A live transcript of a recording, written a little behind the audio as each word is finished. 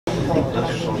Hello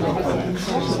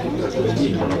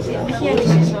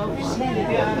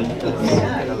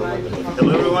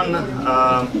everyone,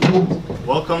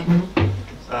 welcome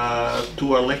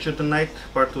to our lecture tonight,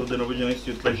 part of the Norwegian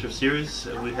Institute lecture series.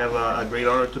 We have a great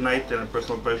honor tonight and a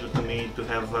personal pleasure to me to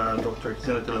have Dr.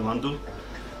 Christina A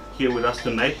here with us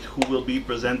tonight, who will be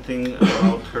presenting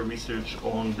about her research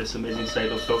on this amazing site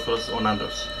of Strofilas on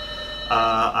Andros.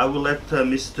 I will let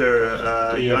Mr.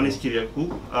 Yannis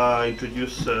Kyriakou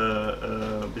introduce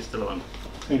Mr. Televantou.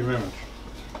 Thank you very much.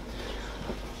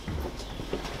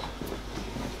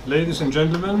 Ladies and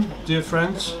gentlemen, dear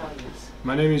friends,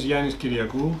 my name is Yannis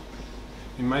Kyriakou.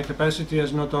 In my capacity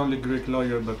as not only Greek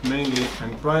lawyer but mainly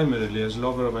and primarily as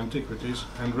lover of antiquities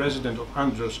and resident of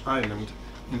Andros Island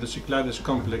in the Cyclades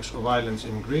complex of islands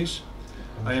in Greece,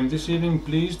 I am this evening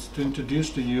pleased to introduce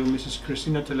to you Mrs.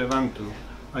 Christina Televantou,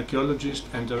 archaeologist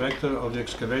and director of the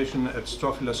excavation at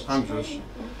Strofilas Andros,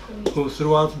 who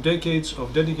throughout decades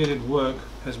of dedicated work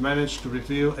has managed to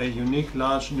reveal a unique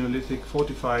large Neolithic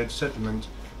fortified settlement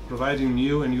providing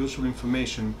new and useful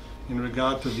information in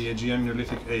regard to the Aegean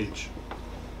Neolithic age.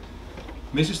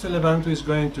 Mrs. Televantou is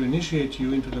going to initiate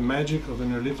you into the magic of the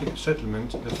Neolithic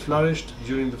settlement that flourished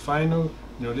during the final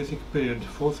Neolithic period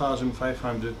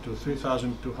 4500 to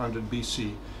 3200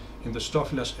 BC in the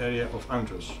Strofilas area of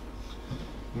Andros.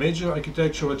 Major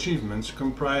architectural achievements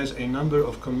comprise a number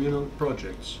of communal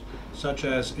projects, such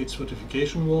as its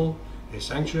fortification wall, a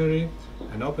sanctuary,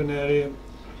 an open area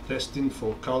destined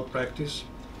for cult practice,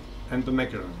 and the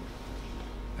Macaron.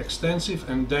 Extensive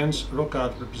and dense rock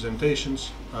art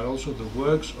representations are also the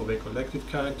works of a collective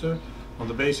character on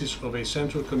the basis of a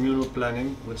central communal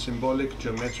planning with symbolic,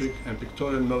 geometric, and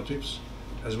pictorial motifs,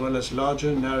 as well as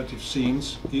larger narrative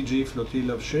scenes, e.g.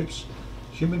 flotilla of ships,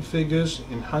 human figures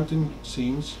in hunting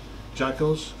scenes,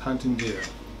 jackals hunting deer.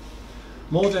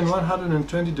 More than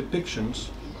 120 depictions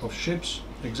of ships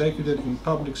executed in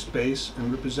public space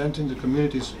and representing the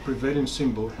community's prevailing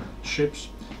symbol, ships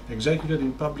executed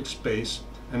in public space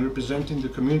and representing the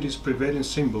community's prevailing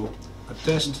symbol,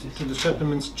 attest to the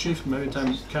settlement's chief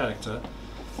maritime character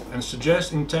and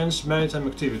suggest intense maritime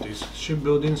activities,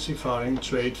 shipbuilding, seafaring,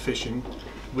 trade, fishing,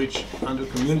 which, under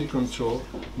community control,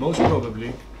 most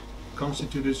probably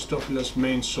constituted Strofilas'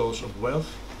 main source of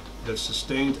wealth that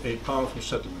sustained a powerful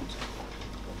settlement.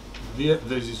 There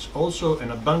is also an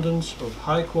abundance of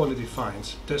high-quality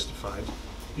finds testified,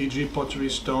 e.g. pottery,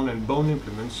 stone and bone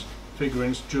implements,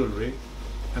 figurines, jewelry,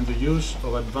 and the use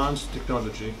of advanced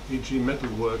technology, e.g.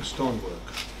 metalwork,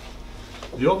 stonework.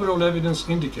 The overall evidence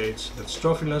indicates that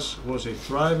Strofilas was a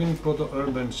thriving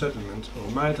proto-urban settlement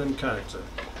of maritime character,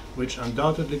 which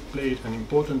undoubtedly played an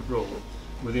important role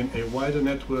within a wider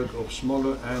network of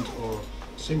smaller and/or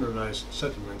similarized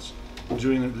settlements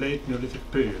during the late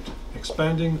Neolithic period,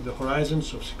 expanding the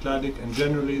horizons of Cycladic and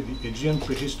generally the Aegean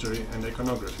prehistory and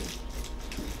iconography.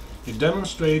 It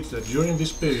demonstrates that during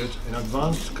this period an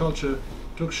advanced culture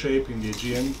took shape in the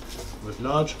Aegean, with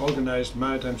large organized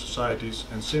maritime societies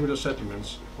and similar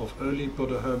settlements of early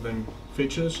proto-urban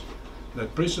features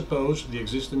that presupposed the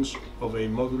existence of a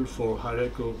model for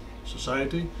hierarchical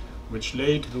society, which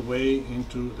laid the way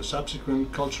into the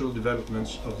subsequent cultural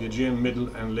developments of the Aegean Middle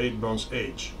and Late Bronze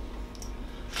Age.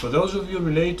 For those of you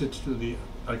related to the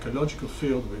archaeological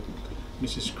field, with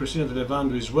Mrs. Christina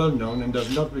Televantou is well known and does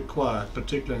not require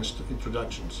particular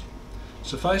introductions.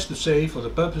 Suffice to say, for the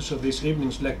purpose of this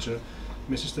evening's lecture,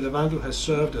 Mrs. Televantou has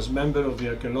served as member of the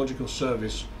Archaeological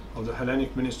Service of the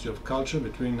Hellenic Ministry of Culture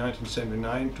between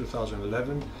 1979 and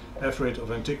 2011, Ephorate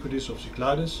of Antiquities of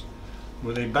Cyclades,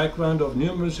 with a background of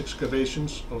numerous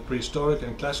excavations of prehistoric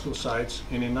and classical sites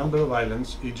in a number of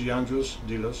islands, e.g. Andros,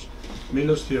 Delos,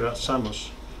 Milos, Thera, Samos.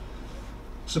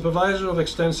 Supervisor of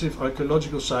extensive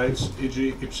archaeological sites,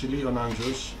 e.g. Ypsili on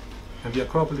Andros, and the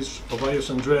Acropolis of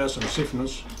Aios Andreas on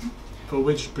Sifnos, for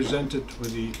which presented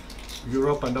with the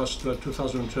Europa Nostra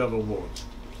 2012 award.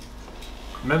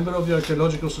 Member of the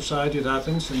Archaeological Society at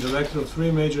Athens and director of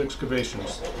three major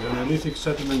excavations, the Neolithic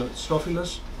settlement at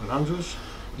Strofilas on Andros,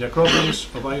 the Acropolis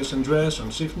of Aios Andreas on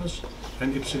Sifnos,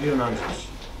 and Ypsili on Andros.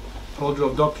 Holder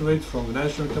of doctorate from the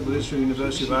National Capodistria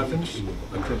University of Athens,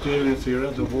 a criterion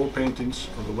Thera, the wall paintings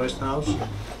of the West House,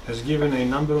 has given a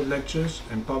number of lectures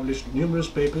and published numerous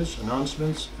papers,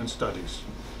 announcements, and studies.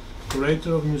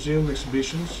 Curator of Museum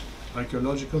Exhibitions,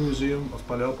 Archaeological Museum of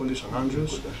Paleopolis on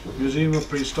Andros, Museum of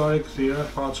Prehistoric Thera,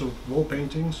 parts of wall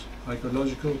paintings,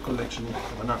 Archaeological Collection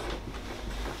of Anafa.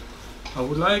 I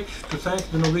would like to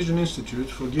thank the Norwegian Institute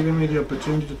for giving me the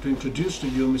opportunity to introduce to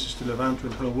you Mrs. Televantou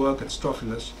and her work at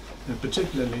Strofilas, and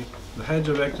particularly the head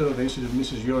director of the Institute,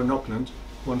 Mrs. Jorn Ockland,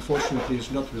 who unfortunately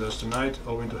is not with us tonight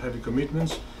owing to heavy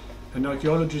commitments, and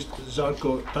archaeologist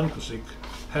Zarko Tankusik,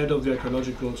 head of the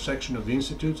archaeological section of the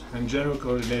Institute and general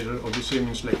coordinator of this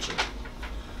evening's lecture.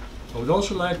 I would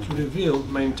also like to reveal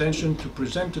my intention to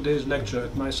present today's lecture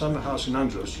at my summer house in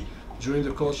Andros during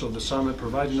the course of the summer,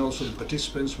 providing also the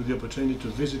participants with the opportunity to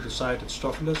visit the site at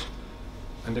Strofilas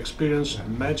and experience the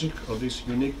magic of this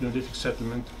unique Neolithic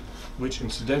settlement, which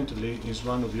incidentally is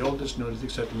one of the oldest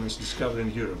Neolithic settlements discovered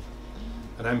in Europe.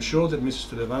 And I am sure that Mrs.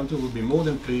 Televantou will be more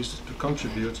than pleased to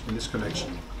contribute in this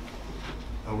connection.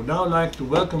 I would now like to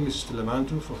welcome Mrs.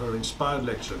 Televantou for her inspired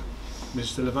lecture.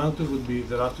 Mrs. Televantou would be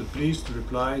thereafter pleased to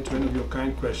reply to any of your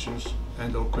kind questions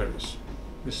and or queries.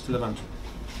 Mrs. Televantou.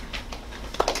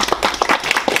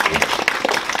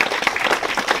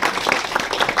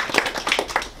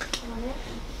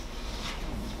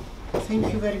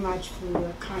 Thank you very much for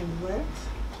your kind words.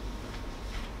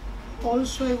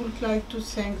 Also, I would like to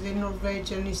thank the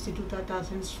Norwegian Institute at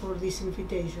Athens for this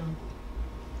invitation.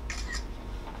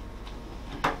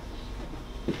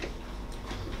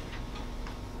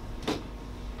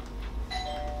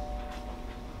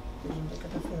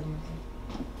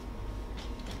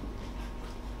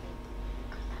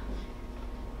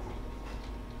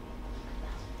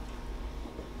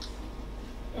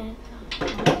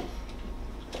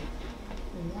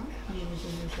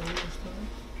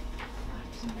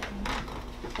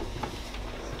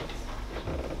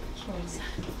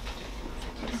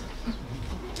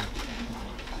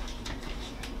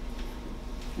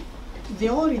 The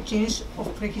origins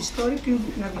of prehistoric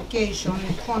navigation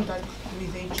and contact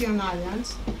with the Aegean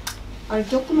Islands are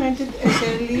documented as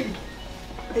early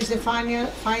as the final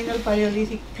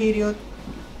Paleolithic period,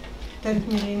 10th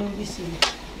millennium BC.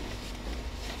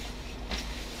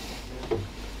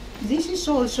 This is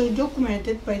also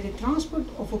documented by the transport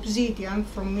of obsidian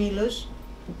from Milos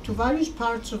to various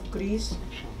parts of Greece,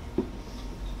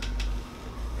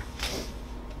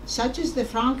 such as the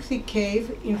Frankthy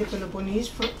cave in the Peloponnese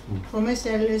from as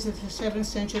early as the 7th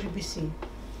century BC.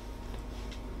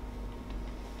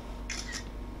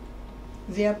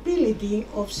 The ability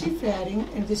of seafaring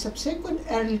and the subsequent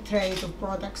early trade of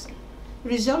products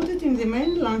resulted in the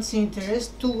mainland's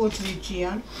interest towards the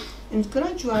Aegean and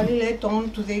gradually led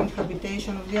on to the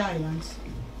inhabitation of the islands.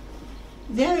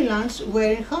 The islands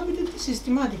were inhabited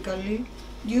systematically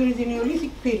during the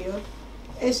Neolithic period,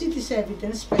 as it is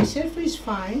evidenced by surface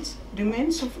finds,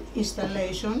 remains of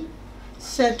installation,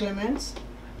 settlements,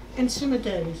 and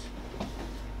cemeteries.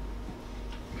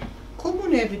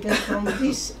 Common evidence from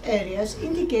these areas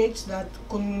indicates that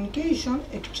communication,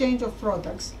 exchange of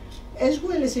products, as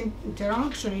well as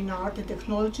interaction in art and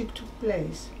technology took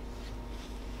place.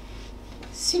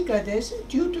 Cyclades,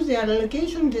 due to their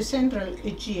location in the central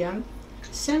Aegean,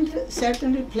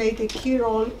 certainly played a key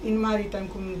role in maritime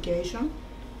communication,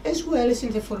 as well as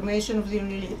in the formation of the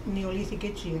Neolithic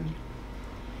Aegean.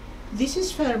 This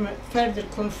is further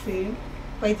confirmed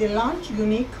by the large,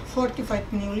 unique,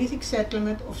 fortified Neolithic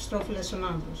settlement of Strofilas on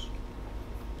Andros.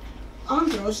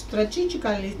 Andros,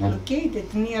 strategically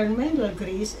located near mainland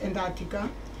Greece and Attica,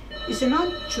 is a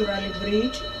natural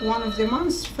bridge, one of the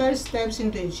man's first steps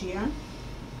in the Aegean.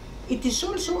 It is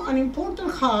also an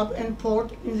important hub and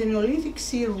port in the Neolithic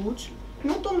sea routes,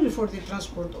 not only for the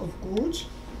transport of goods,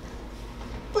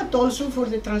 but also for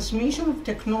the transmission of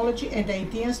technology and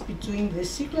ideas between the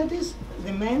Cyclades,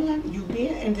 the mainland,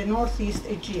 Euboea, and the northeast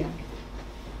Aegean.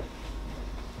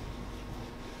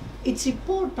 Its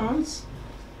importance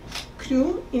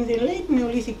grew in the late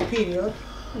Neolithic period,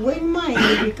 when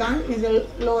mining began in the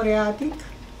Lower Attic,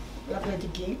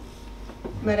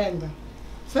 Merenda.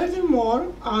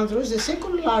 Furthermore, Andros, the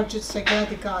second largest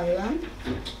Cycladic island,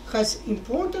 has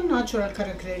important natural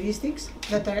characteristics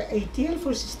that are ideal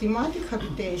for systematic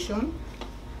habitation.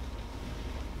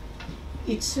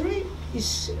 Its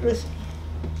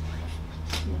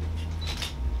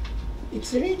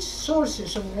rich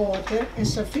sources of water and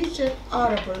sufficient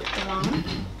arable land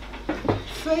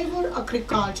favor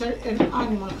agriculture and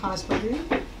animal husbandry,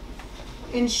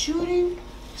 ensuring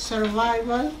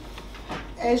survival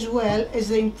as well as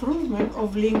the improvement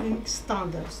of living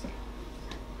standards.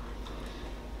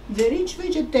 The rich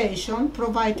vegetation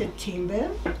provided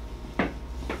timber,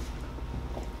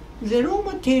 the raw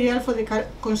material for the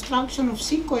construction of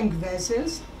seagoing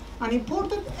vessels, an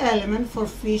important element for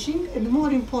fishing, and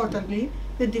more importantly,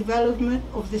 the development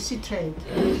of the sea trade.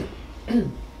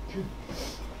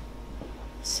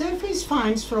 Surface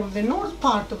finds from the north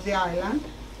part of the island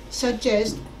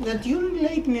suggest that during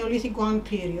late Neolithic I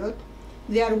period,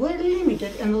 there were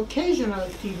limited and occasional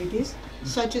activities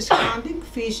such as hunting,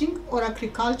 fishing, or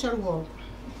agricultural work.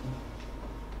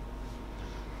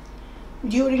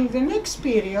 During the next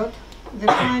period, the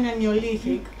final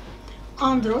Neolithic,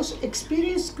 Andros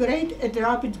experienced great and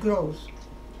rapid growth.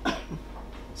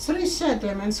 3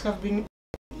 settlements have been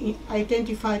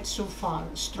identified so far: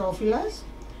 Strofilas,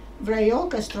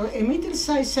 Vraiokastro, a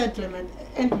middle-sized settlement,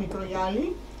 and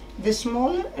Mikroyali, the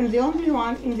smaller and the only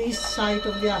one in the east side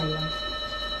of the island.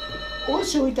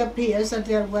 Also, it appears that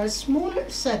there were smaller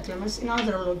settlements in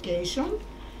other locations,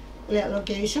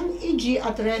 e.g.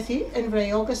 at Rethi and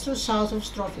Vraiokastro south of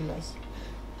Strofilas.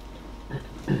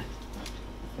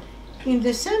 In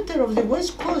the center of the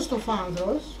west coast of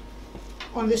Andros,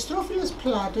 on the Strofilas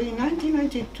Plateau in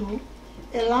 1992,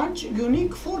 a large,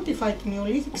 unique fortified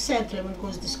Neolithic settlement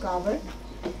was discovered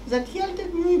that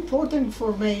yielded new important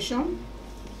information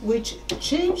which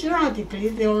changed radically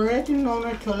the already known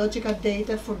archaeological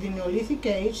data for the Neolithic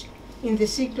age in the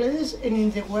Cyclades and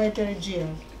in the wider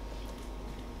Aegean.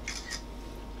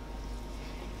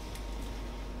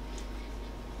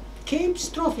 Cape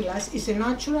Strofilas is a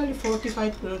naturally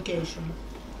fortified location.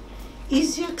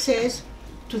 Easy access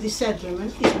to the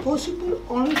settlement is possible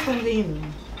only from the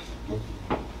inland.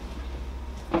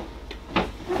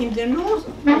 In the north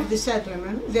of the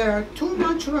settlement, there are 2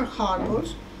 natural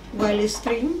harbors, while a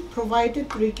stream provided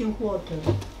drinking water.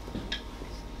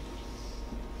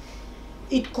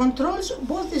 It controls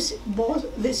both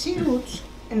the sea routes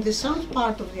and the south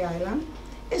part of the island,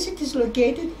 as it is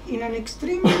located in an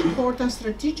extremely important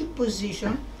strategic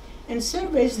position and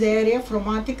surveys the area from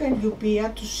Attica and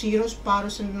Euboea to Syros,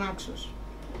 Paros and Naxos.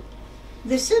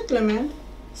 The settlement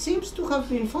seems to have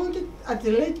been founded at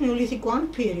the late Neolithic I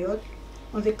period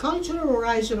on the cultural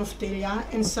horizon of Telia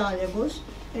and Saliagos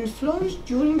and flourished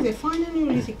during the final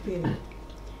Neolithic period.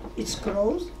 Its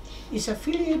growth is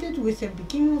affiliated with the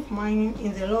beginning of mining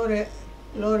in the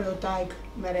Lauriotic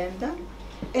Merenda,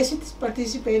 as it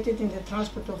participated in the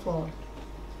transport of ore.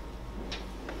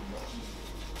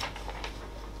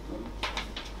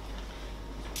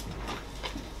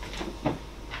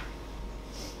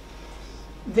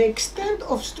 The extent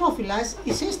of Strofilas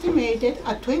is estimated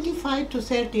at 25 to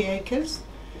 30 acres,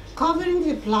 covering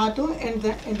the plateau and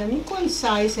an equal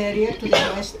size area to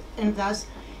the west, and thus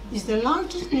is the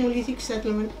largest Neolithic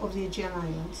settlement of the Aegean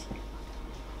Islands.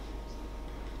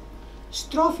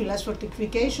 Strofilas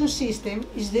fortification system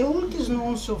is the oldest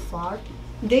known so far,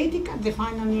 dating at the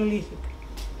final Neolithic.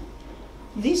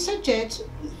 This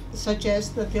suggests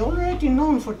that the already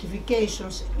known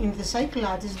fortifications in the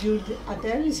Cyclades at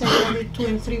early Cycladic II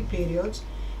and III periods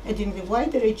and in the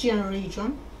wider Aegean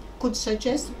region could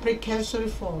suggest precursory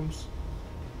forms.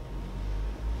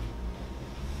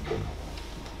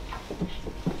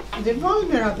 The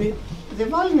vulnerable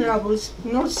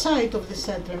north side of the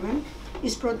settlement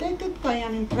is protected by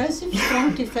an impressive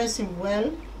strong defensive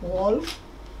wall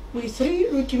with 3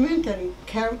 rudimentary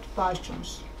curved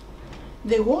bastions.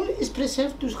 The wall is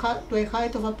preserved to a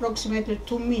height of approximately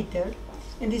 2 meters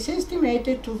and is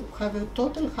estimated to have a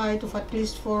total height of at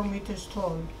least 4 meters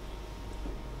tall.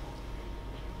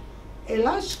 A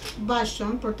large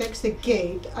bastion protects the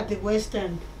gate at the west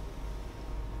end.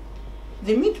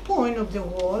 The midpoint of the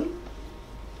wall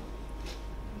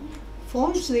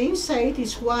forms the inside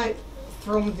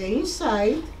from the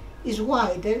inside is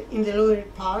wider in the lower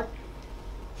part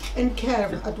and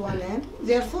curved at one end,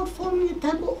 therefore forming a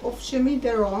type of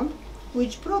semi-deron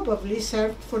which probably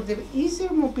served for the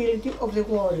easier mobility of the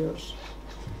warriors.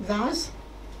 Thus,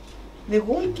 the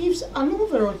wall gives an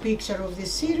overall picture of the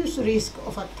serious risk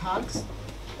of attacks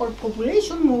or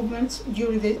population movements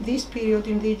during this period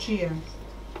in the Aegean.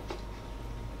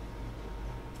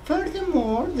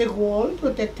 Furthermore, the wall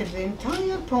protected the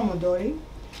entire promontory,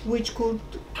 which could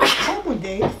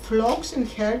accommodate flocks and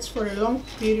herds for a long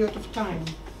period of time.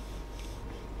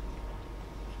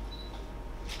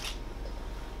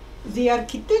 The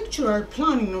architectural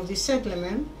planning of the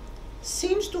settlement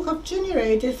seems to have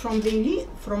generated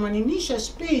from an initial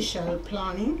spatial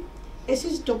planning, as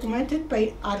is documented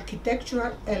by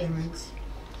architectural elements.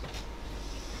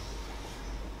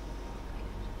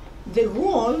 The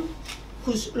wall,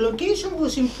 whose location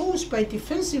was imposed by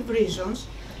defensive reasons,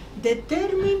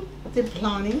 determined the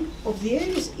planning of the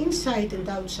areas inside and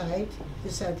outside the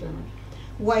settlement,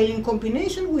 while in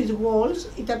combination with walls,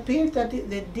 it appeared that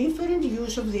the different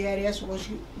use of the areas was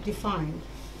defined.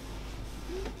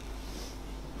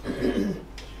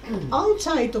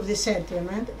 Outside of the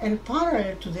settlement and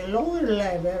parallel to the lower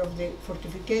level of the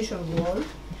fortification wall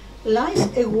lies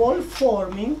a wall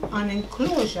forming an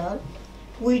enclosure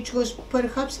which was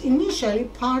perhaps initially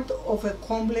part of a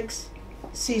complex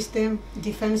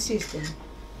defense system.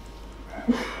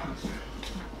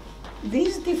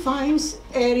 This defines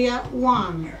Area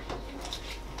 1,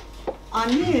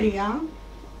 an area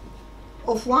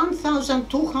of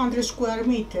 1,200 square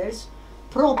meters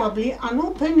probably an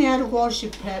open-air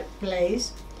worship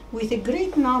place with a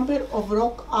great number of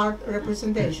rock art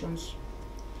representations.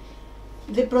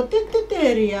 The protected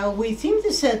area within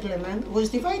the settlement was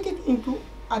divided into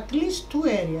at least two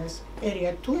areas,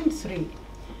 Area 2 and 3,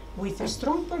 with a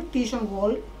strong partition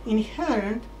wall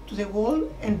inherent to the wall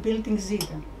and building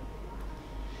Zeta.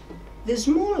 The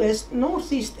smallest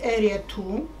northeast Area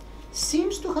 2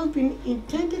 seems to have been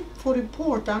intended for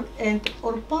important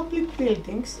and/or public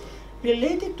buildings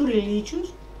related to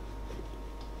religious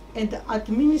and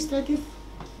administrative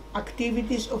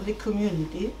activities of the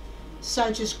community,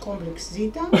 such as Complex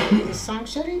Zeta, the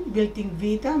Sanctuary, Building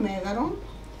Vita, Megaron,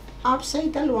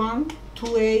 Upsidal 1,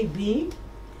 2A-B,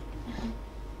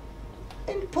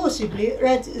 and possibly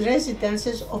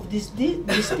residences of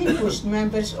distinguished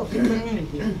members of the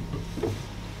community.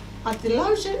 At the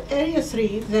larger Area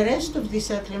 3, the rest of the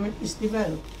settlement is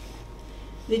developed.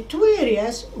 The two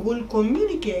areas will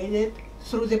communicate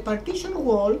through the partition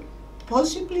wall,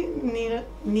 possibly near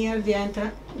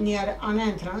an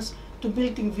entrance to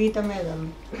Building Vita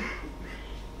Megaron.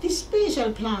 This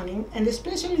spatial planning, and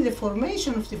especially the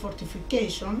formation of the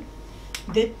fortification,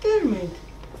 determined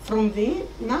from the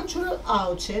natural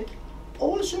outset,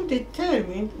 also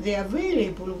determined the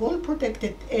available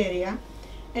wall-protected area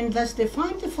and thus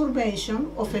defined the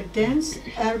formation of a dense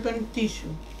urban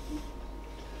tissue.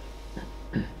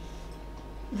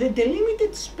 The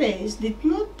delimited space did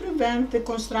not prevent the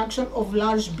construction of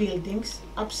large buildings,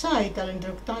 apsidal and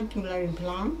rectangular in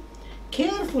plan,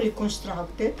 carefully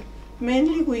constructed,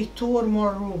 mainly with 2 or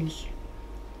more rooms.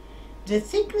 The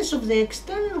thickness of the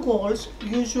external walls,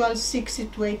 usual 60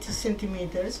 to 80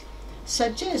 centimeters,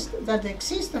 suggests that the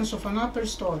existence of an upper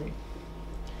story.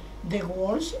 The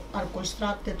walls are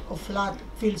constructed of flat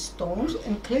filled stones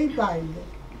and clay building.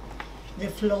 The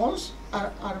floors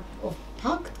are of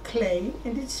packed clay,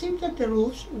 and it seemed that the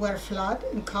roofs were flat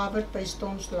and covered by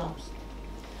stone slabs.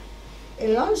 A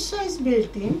large-sized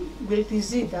building, Building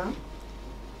Zeta,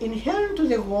 inherent to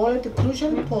the wall at a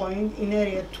crucial point in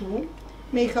Area 2,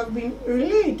 may have been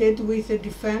related with the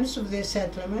defense of the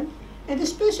settlement and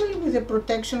especially with the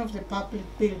protection of the public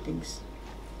buildings.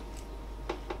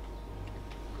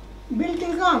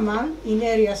 Building Gamma in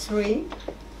Area 3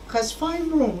 has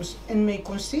 5 rooms and may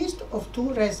consist of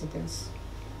 2 residences.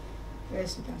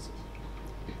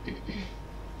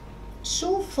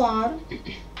 So far,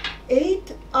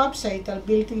 8 upsidal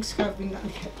buildings have been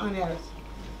unearthed.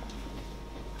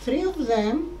 3 of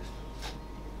them,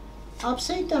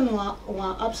 upsidal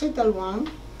 1,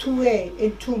 2A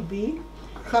and 2B,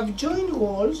 have joined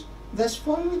walls, thus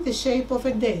forming the shape of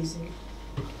a daisy.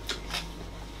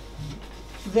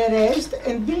 The rest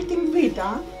and Building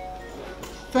Vita,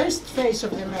 first phase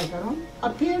of the Megaron,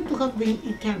 appear to have been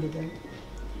intended.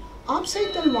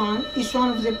 Upsidal 1 is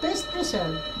one of the best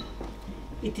preserved.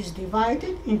 It is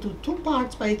divided into 2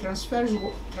 parts by a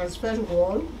transverse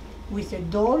wall with a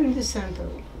door in the center.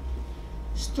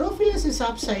 Strofilas'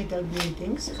 upsidal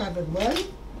buildings have a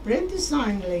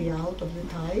well-designed layout of the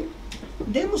type,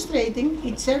 demonstrating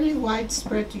its early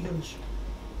widespread use.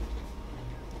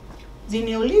 The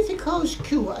Neolithic house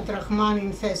Q at Rachmani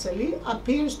in Thessaly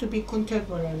appears to be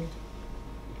contemporary.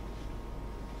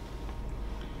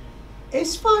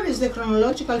 As far as the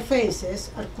chronological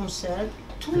phases are concerned,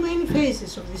 2 main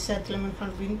phases of the settlement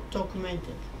have been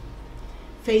documented.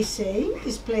 Phase A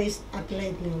is placed at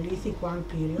late Neolithic 1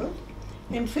 period,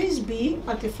 and Phase B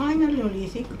at the final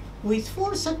Neolithic with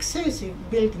 4 successive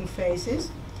building phases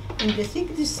and the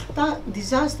thick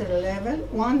disaster level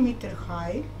 1 meter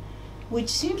high, which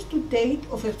seems to date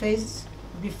of a phase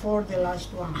before the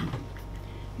last one.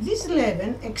 This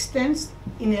level extends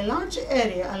in a large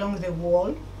area along the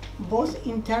wall, both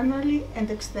internally and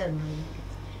externally.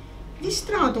 This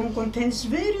stratum contains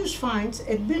various finds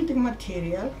and building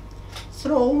material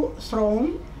thrown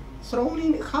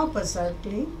in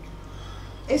haphazardly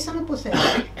as an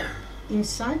apothecary.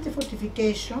 Inside the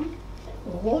fortification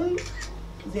wall,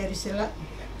 there is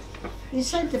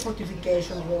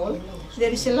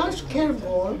a large curved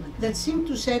wall that seemed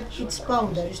to set its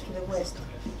boundaries to the west.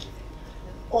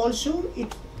 Also,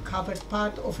 it covered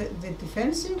part of the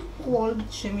defensive wall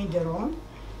Chemideron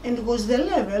and was the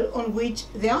level on which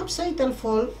the upsidal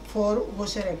fort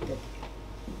was erected.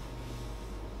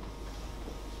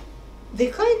 The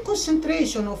high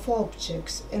concentration of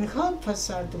objects and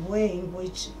haphazard way in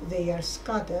which they are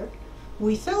scattered,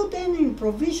 without any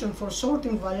provision for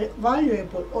sorting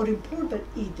valuable or important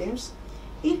items,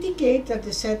 indicate that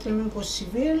the settlement was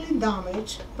severely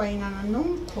damaged by an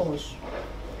unknown cause.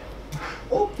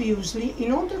 Obviously,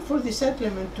 in order for the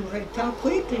settlement to return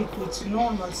quickly to its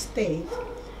normal state,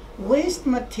 waste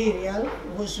material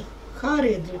was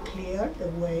hurriedly cleared the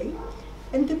way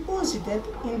and deposited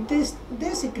in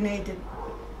designated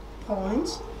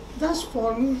points, thus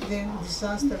forming the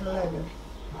disaster level.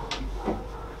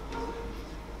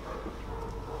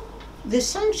 The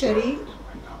sanctuary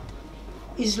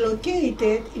is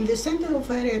located in the center of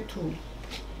Area 2.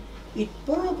 It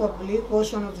probably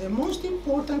was one of the most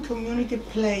important community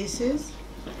places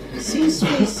since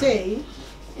Phase A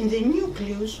in the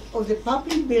nucleus of the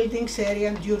public buildings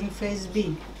area during Phase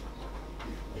B.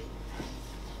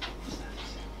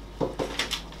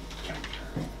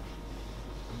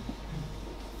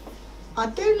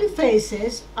 At early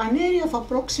phases, an area of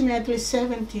approximately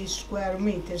 70 square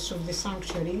meters of the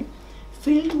sanctuary,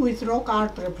 filled with rock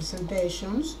art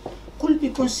representations, could be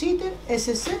considered as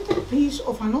a centerpiece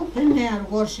of an open-air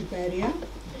worship area,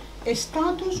 a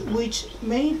status which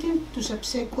maintained to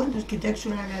subsequent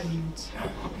architectural elements.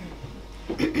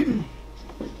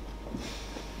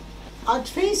 At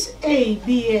Phase A,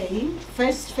 BA,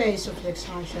 first phase of the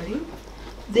sanctuary,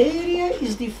 the area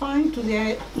is defined to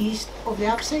the east of the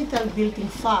upside-down building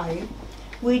 5,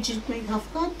 which it may have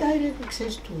had direct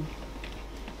access to.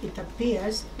 It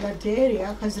appears that the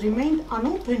area has remained an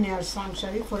open-air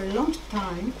sanctuary for a long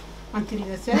time until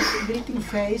the third building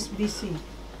phase BC.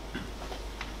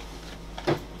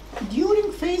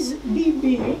 During Phase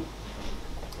BB,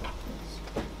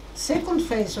 second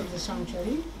phase of the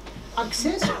sanctuary,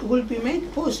 access will be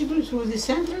made possible through the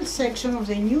central section of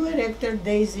the new erected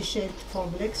daisy-shaped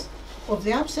complex of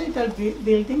the upside-down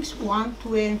buildings 1,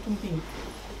 2A and 2B.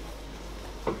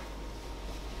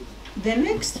 The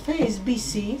next phase,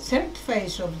 BC, third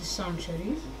phase of the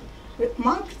sanctuary,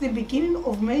 marked the beginning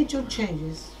of major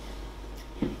changes.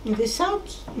 In the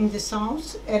south,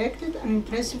 erected an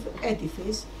impressive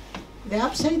edifice, the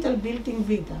upside-down building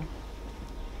Vita.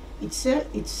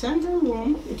 Its central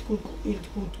room, it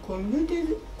could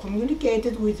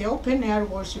communicate with the open-air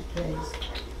worship place.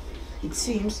 It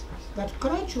seems that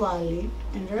gradually,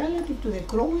 and relative to the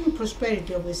growing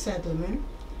prosperity of the settlement,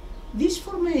 this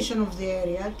formation of the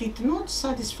area did not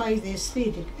satisfy the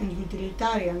aesthetic and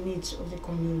utilitarian needs of the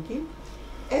community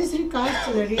as regards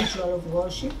to the ritual of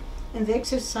worship and the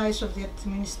exercise of the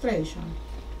administration.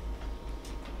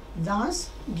 Thus,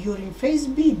 during Phase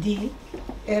BD,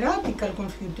 a radical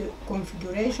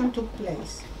configuration took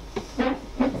place.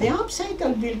 The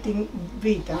upside-down building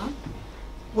Vita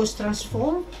was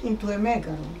transformed into a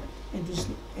megaron,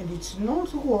 and its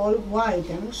north wall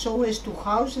widened so as to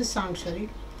house the sanctuary,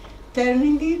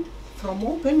 turning it from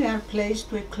open-air place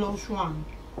to a closed one.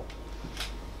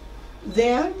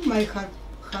 There might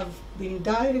have been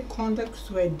direct contact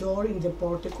through a door in the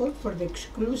portico for the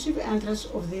exclusive entrance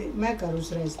of the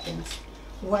megaron's residence,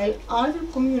 while other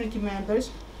community members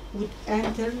would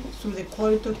enter through the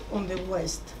corridor on the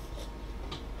west.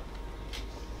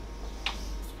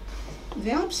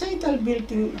 The upside-down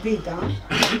building Vita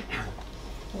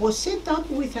was set up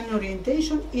with an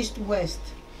orientation east-west.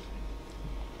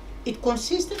 It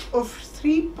consisted of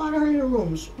 3 parallel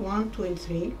rooms, 1, 2, and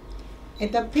 3,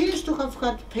 and appears to have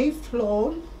had paved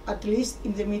floor, at least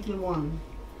in the middle one.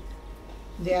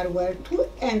 There were 2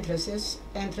 entrances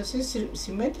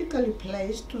symmetrically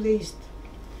placed to the east,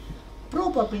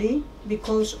 probably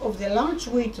because of the large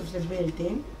width of the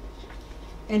building,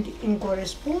 and in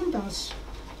correspondence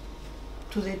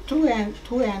to the two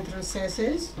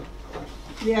entrances,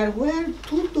 there were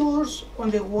 2 doors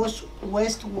on the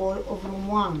west wall of room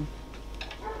 1.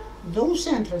 Those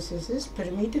entrances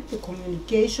permitted the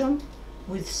communication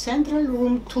with central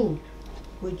room 2,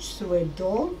 which through a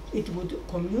door it would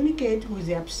communicate with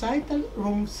the upside-down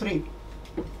room 3.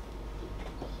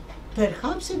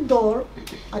 Perhaps a door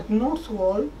at north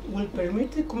wall will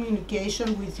permit the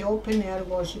communication with the open-air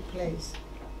worship place.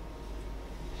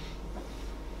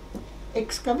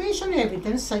 Excavation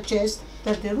evidence suggests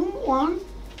that the room 1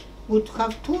 would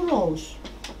have 2 rows.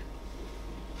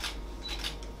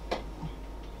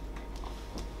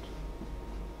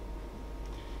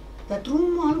 That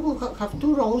room 1 would have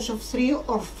 2 rows of 3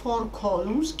 or 4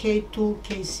 columns, K2,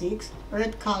 K6,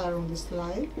 red color on the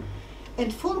slide,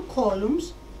 and 4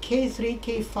 columns, K3,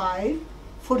 K5,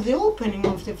 for the opening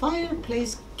of the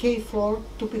fireplace K4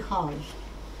 to be housed.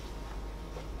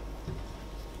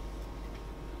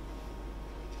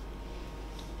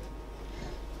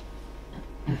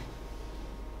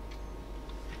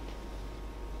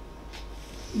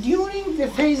 During the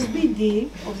phase BD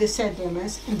of the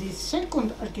settlements and the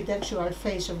second architectural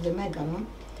phase of the megaron,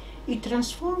 it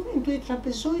transformed into a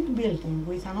trapezoid building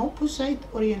with an opposite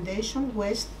orientation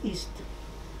west-east.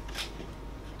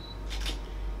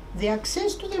 The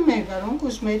access to the megaron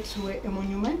was made through a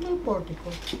monumental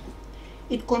portico.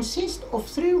 It consists of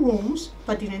 3 rooms,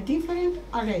 but in a different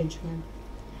arrangement.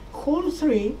 Hall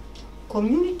 3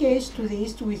 communicates to the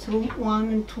east with room 1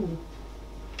 and 2.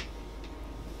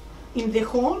 In the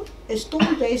hall, a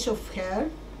stone base of hair,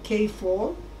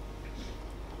 K4,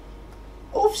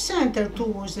 off-center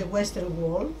towards the western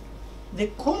wall, the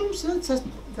columns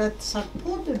that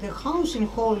supported the housing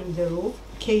hall in the roof,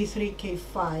 K3,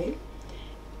 K5,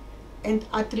 and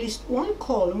at least one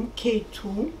column,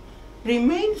 K2,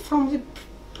 remained from the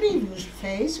previous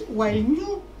phase, while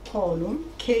new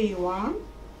column, K1,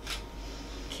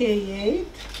 K8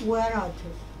 were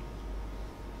added.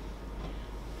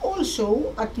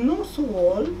 Also, at north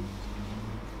wall,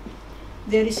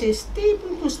 there is a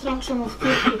stable construction of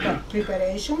food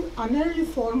preparation, an early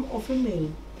form of a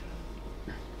mill.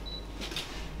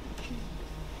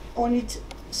 On its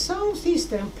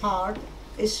southeastern part,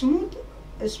 a smooth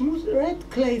red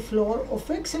clay floor of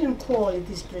excellent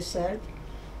quality is preserved,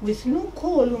 with no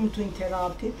column to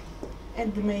interrupt it,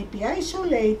 and may be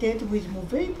isolated with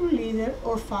movable leather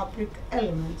or fabric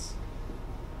elements.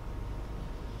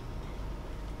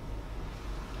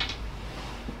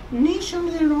 Niche on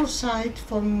the north side,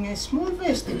 forming a small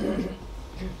vestibule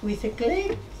with a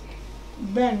clay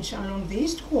bench along the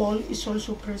east wall, is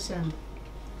also present.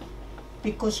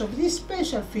 Because of this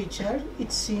special feature,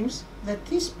 it seems that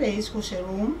this space was a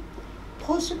room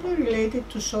possibly related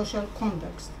to social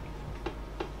context.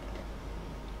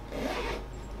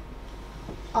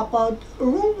 About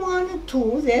room 1 and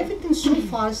 2, the evidence so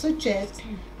far suggests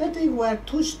that they were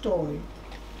 2-story.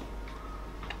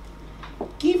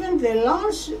 Given the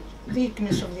large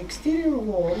thickness of the exterior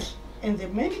walls and the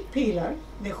many pillars,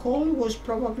 the hall was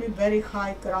probably very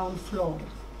high ground floor,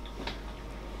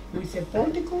 with a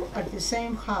portico at the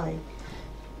same height.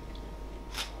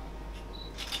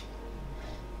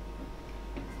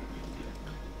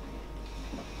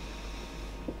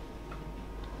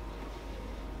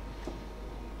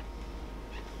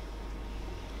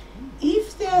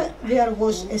 If there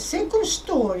was a second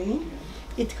story,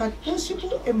 it had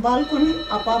possibly a balcony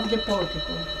above the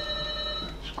portico.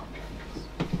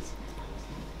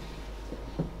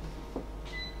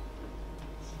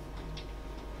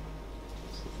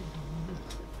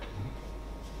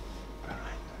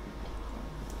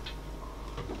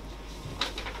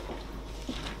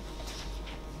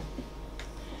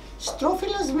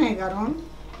 Strofilas megaron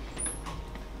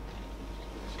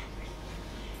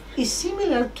is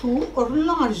similar to or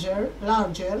larger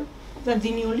than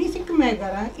the Neolithic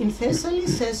megara in Thessaly,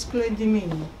 Sesclo, and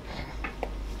Dimino.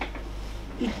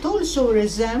 It also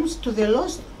resembles to the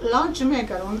large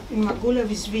megaron in Magula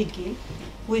Visviki,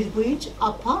 with which,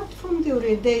 apart from the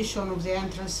orientation of the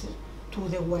entrance to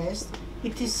the west,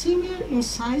 it is similar in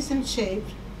size and shape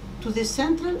to the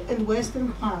central and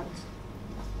western parts.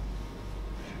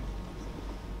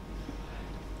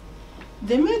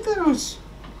 The megaron's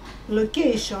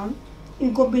location,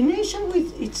 in combination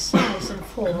with its size and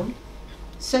form,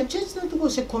 suggests that it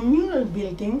was a communal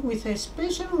building with a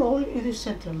special role in the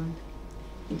settlement.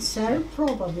 It served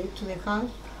probably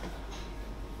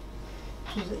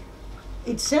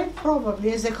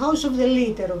as the house of the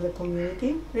leader of the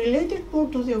community, related more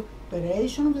to the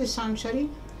operation of the sanctuary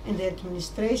and the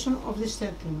administration of the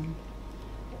settlement.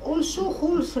 Also,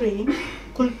 Hall 3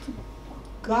 could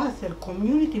gather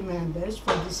community members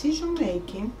for decision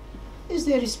making, as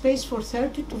there is space for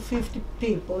 30 to 50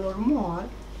 people or more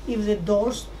if the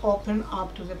doors open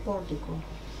up to the portico.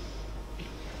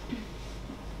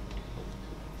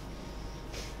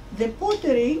 The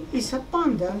pottery is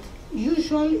abundant,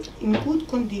 usually in good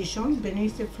condition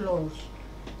beneath the floors.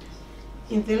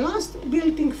 In the last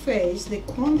building phase, the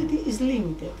quantity is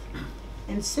limited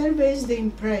and surveys the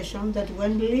impression that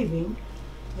when leaving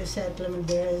the settlement,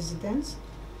 the residents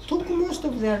took most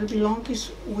of their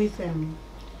belongings with them.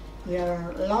 There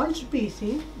are large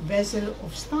pithy, vessels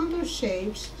of standard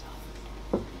shapes,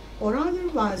 or other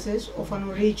vases of an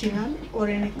original or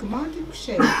enigmatic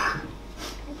shape.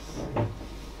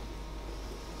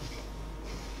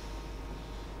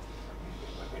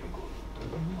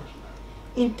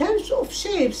 In terms of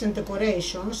shapes and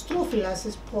decoration,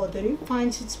 Strofilas' pottery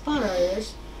finds its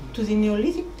parallels to the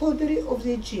Neolithic pottery of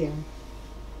the Aegean.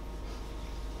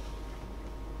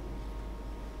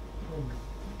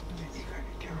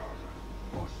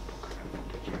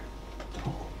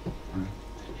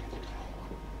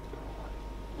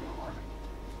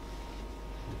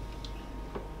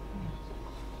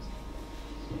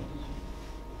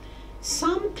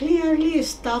 Some clearly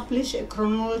establish a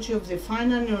chronology of the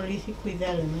final Neolithic with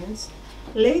elements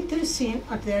later seen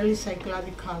at the early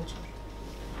Cycladic culture.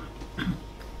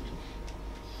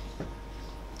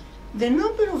 The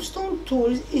number of stone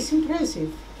tools is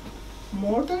impressive.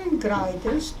 mortar and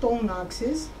grinder, stone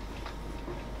axes,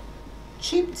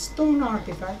 chipped stone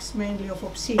artifacts, mainly of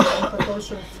obsidian but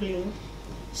also of flint,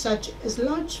 such as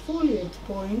large foliate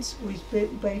points with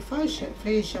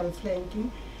bifacial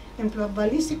flanking and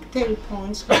ballistic tail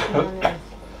points have been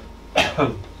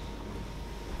unearthed.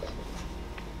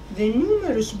 The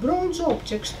numerous bronze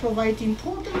objects provide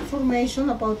important information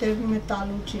about early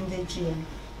metallurgy in the Aegean.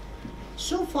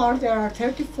 So far there are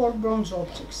 34 bronze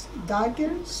objects: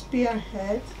 dagger,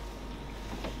 spearhead,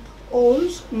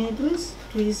 awls, needles,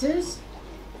 tweezers,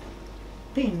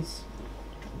 pins.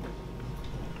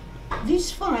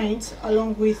 These finds,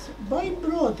 along with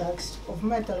byproducts of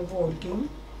metalworking,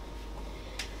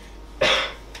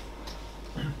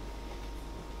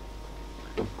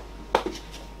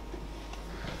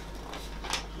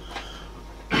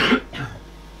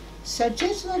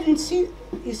 suggest that in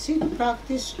situ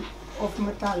practice of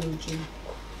metallurgy.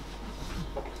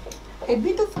 A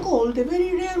bit of gold, a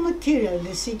very rare material in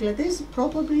the Cyclades,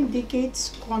 probably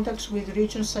indicates contacts with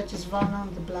regions such as Varna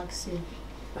and the Black Sea.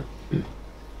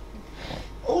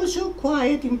 Also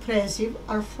quite impressive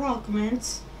are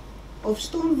fragments of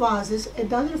stone vases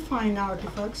and other fine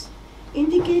artifacts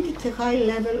indicating a high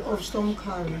level of stone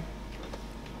carving.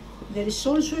 There is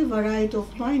also a variety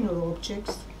of minor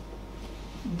objects,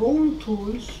 bone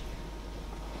tools,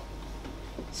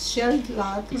 shelled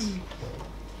lugs,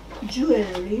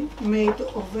 jewelry made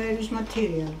of various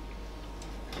material.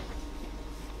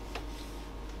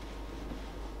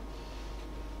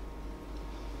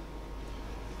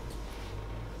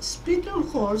 Spindle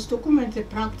holes document the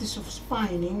practice of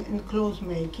spinning and cloth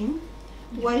making,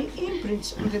 while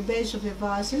imprints on the base of the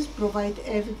vases provide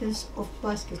evidence of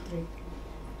basketry.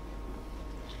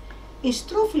 In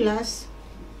Strofilas,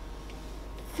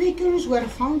 figures were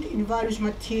found in various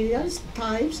materials,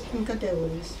 types, and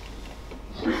categories.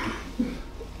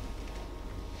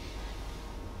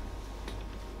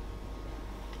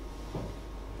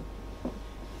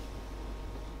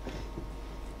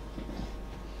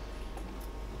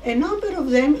 A number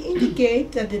of them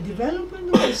indicate that the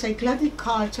development of the Cycladic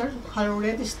culture had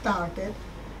already started,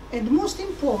 and most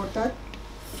important,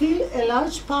 fill a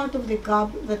large part of the gap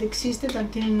that existed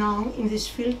until now in this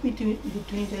field between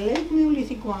the late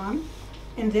Neolithic I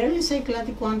and the early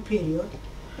Cycladic I period,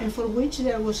 and for which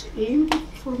there was limited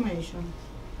information.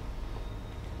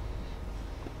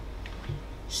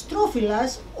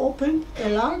 Strofilas opened a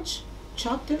large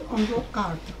chapter on rock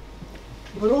art,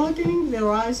 broadening the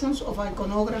horizons of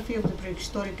iconography of the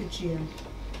prehistoric Aegean.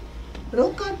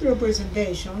 Rock art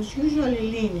representations,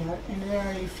 usually linear and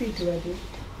rarely figurative,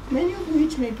 many of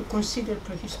which may be considered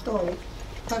prehistoric,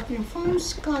 have been found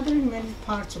scattered in many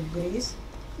parts of Greece,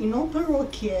 in open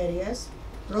rocky areas,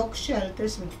 rock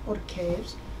shelters or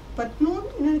caves, but not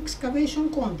in an excavation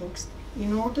context,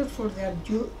 in order for their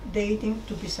due dating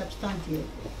to be substantiated.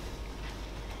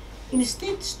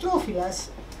 Instead, Strofilas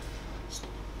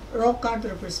rock art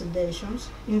representations,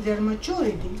 in their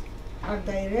majority, are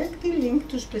directly linked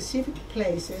to specific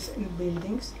places and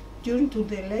buildings during to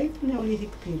the late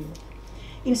Neolithic period.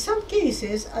 In some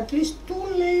cases, at least 2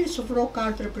 layers of rock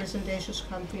art representations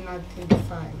have been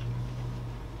identified,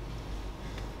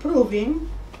 proving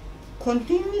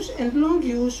continuous and long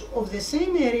use of the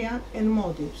same area and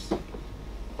motifs.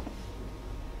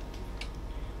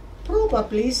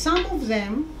 Probably some of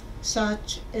them,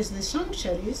 such as the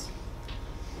sanctuaries,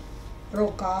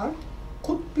 rock art,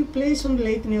 could be placed on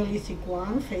late Neolithic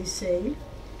I facade,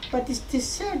 but it is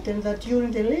certain that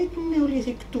during the late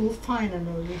Neolithic II, Final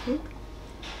Neolithic,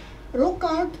 rock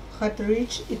art had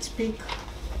reached its peak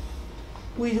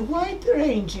with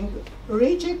wide-ranging,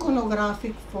 rich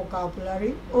iconographic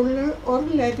vocabulary,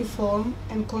 already formed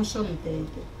and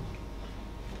consolidated.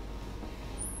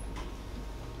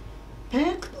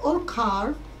 Pegged or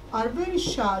carved are very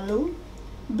shallow,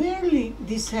 barely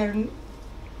discernible,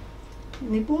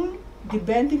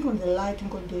 depending on the lighting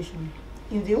condition.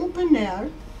 In the open air,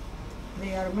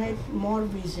 they are made more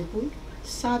visible,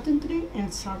 suddenly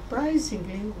and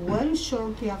surprisingly well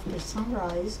shortly after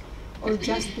sunrise or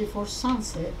just before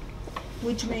sunset,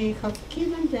 which may have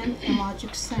given them a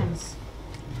magic sense.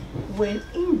 When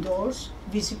indoors,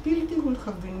 visibility would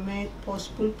have been made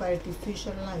possible by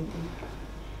artificial lighting.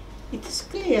 It is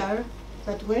clear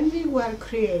that when they were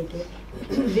created,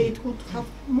 they would have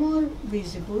more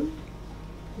visible,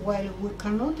 while we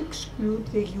cannot exclude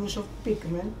the use of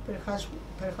pigment, perhaps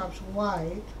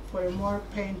white, for a more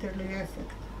painterly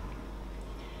effect.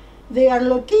 They are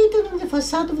located on the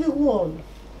facade of the wall,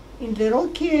 in the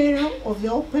rocky area of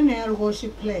the open-air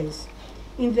worship place,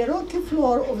 in the rocky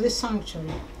floor of the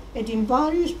sanctuary, and in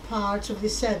various parts of the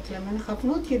settlement have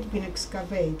not yet been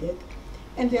excavated,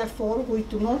 and therefore we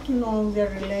do not know their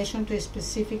relation to a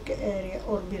specific area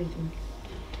or building.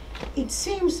 It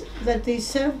seems that they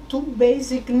serve two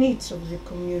basic needs of the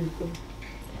community: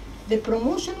 the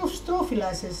promotion of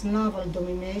Strofilas' naval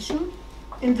domination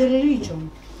and the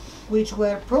religion, which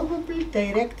were probably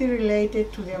directly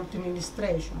related to the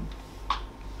administration.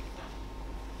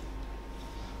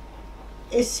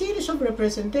 A series of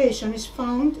representation is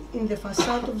found in the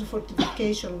facade of the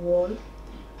fortification wall,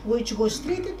 which was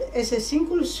treated as a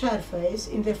single surface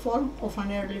in the form of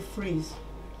an early frieze.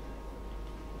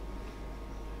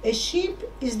 A ship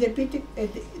is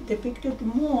depicted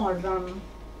more than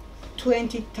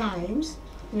 20 times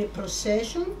in a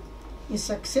procession, in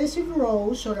successive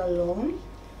rows or alone,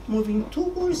 moving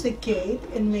towards the gate,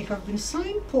 and may have been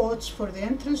signposts for the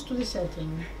entrance to the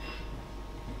settlement.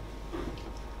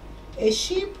 A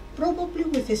ship, probably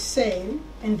with a sail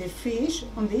and a fish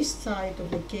on the east side of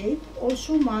the gate,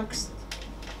 also marks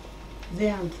the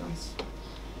entrance.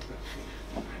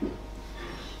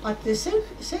 At the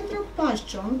central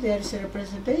bastion, there is a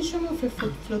representation of a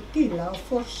flotilla of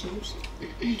 4 ships,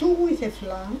 2 with a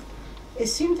flank, a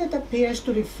scene that appears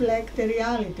to reflect the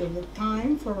reality of the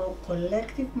time for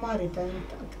collective maritime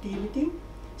activity,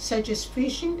 such as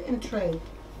fishing and trade.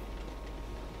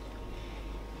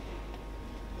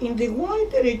 In the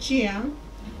wider Aegean,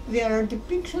 there are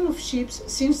depictions of ships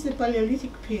since the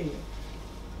Paleolithic period.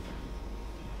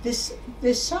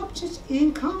 The subjects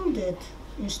encountered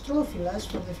in Strofilas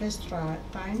for the first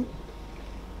time,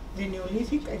 the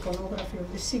Neolithic iconography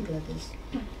of the Cyclades.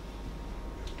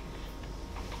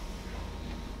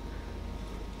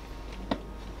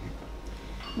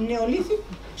 Neolithic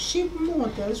ship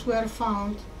models were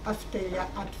found at Phtelia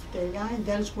and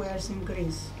elsewhere in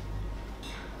Greece.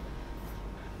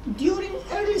 During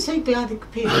early Cycladic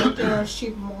period, there are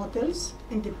ship models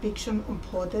and depiction on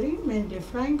pottery, mainly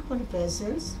Frankopan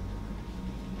vessels,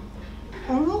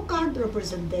 on rock art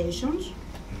representations,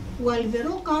 while the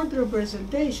rock art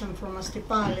representation from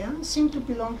Astypalia seem to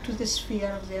belong to the sphere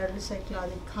of the early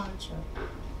Cycladic culture.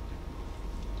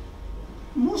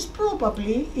 Most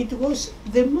probably, it was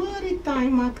the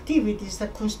maritime activities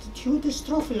that constituted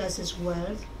Strofilas'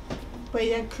 wealth by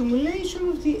the accumulation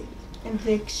of the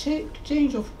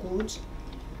exchange of goods,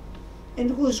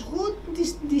 and was what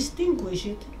distinguished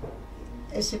it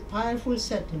as a powerful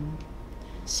settlement.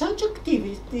 Such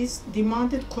activities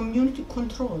demanded community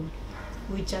control,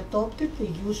 which adopted the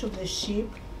use of the ship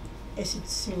as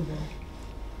its symbol.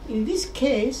 In this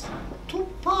case, 2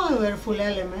 powerful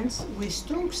elements with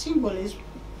strong symbolism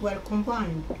were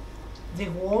combined: the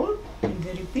wall and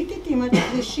the repeated image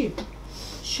of the ship,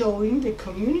 showing the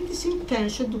community's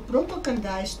intention to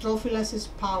propagandize Strofilas'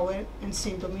 power and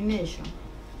sea domination.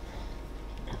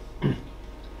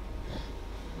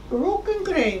 Rock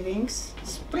engravings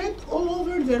spread all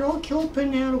over the rocky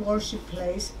open-air worship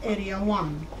place, Area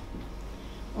 1,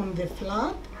 on the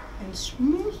flat and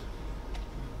smooth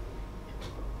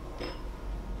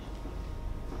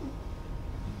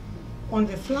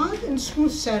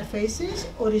surfaces,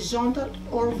 horizontal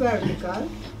or vertical,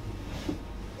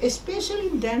 especially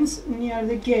dense near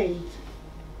the gate.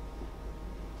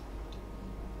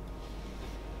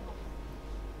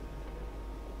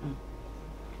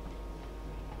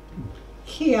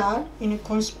 Here, in a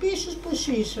conspicuous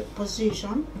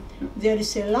position, there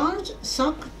is a large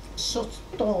sacked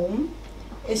stone,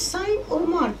 a sign or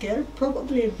marker,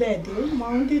 probably a bedyll,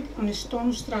 mounted on a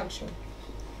stone structure.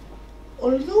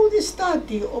 Although the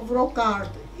study of rock art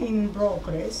in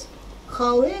progress,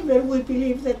 however, we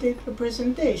believe that the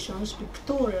representations,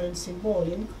 pictorial and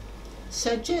symbolic,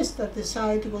 suggest that the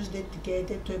site was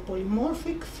dedicated to a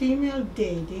polymorphic female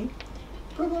deity,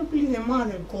 probably the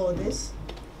mother goddess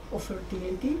of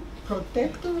fertility,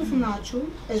 protector of nature,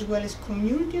 as well as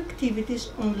community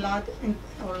activities on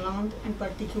land and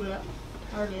particularly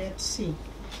at sea.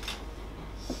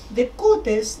 The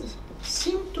goddess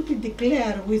seemed to be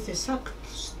declared with a sacked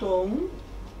stone,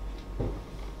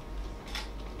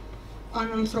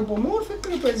 an anthropomorphic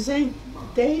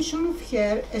representation of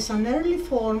her as an early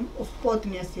form of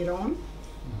Potnia Thiron,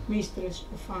 mistress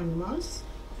of animals,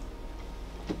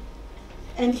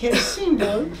 and her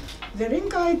symbol, the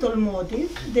ring idol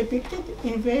motif, depicted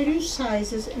in various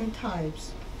sizes and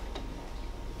types.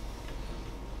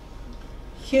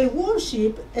 Her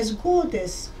worship as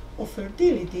goddess of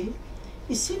fertility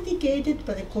is indicated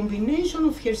by the combination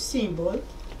of her symbol,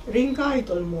 ring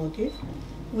idol motif,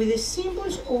 with the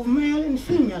symbols of male and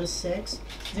female sex,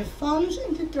 the phallus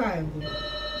and the triangle.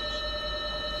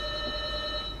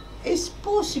 Is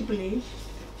possibly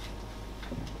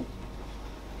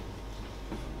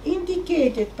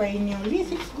indicated by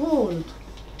Neolithic gold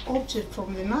objects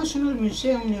from the National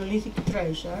Museum Neolithic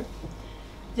Treasure,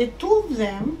 the two of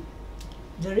them,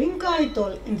 the ring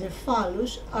idol and the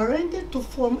phallus, are rendered to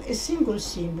form a single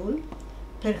symbol,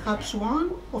 perhaps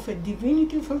one of a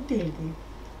divinity of fertility.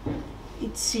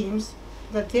 It seems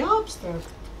that the abstract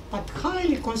but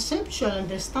highly conceptual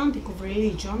understanding of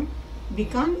religion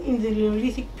began in the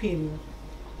Neolithic period.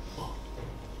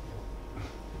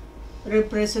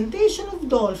 Representation of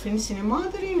dolphins in a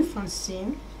mother-infant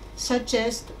scene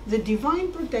suggests the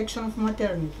divine protection of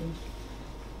maternity.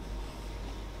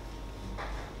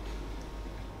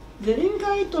 The ring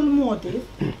idol motif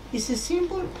is a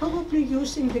symbol probably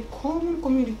used in the common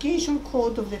communication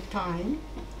code of the time,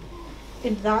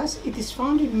 and thus it is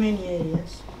found in many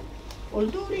areas.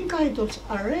 Although ring idols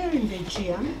are rare in the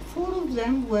Aegean, 4 of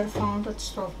them were found at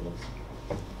Strofilas.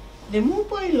 The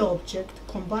mobile object,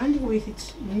 combined with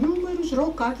its numerous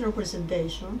rock art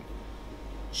representation,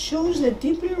 shows the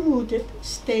deeply rooted,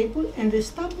 stable, and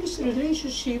established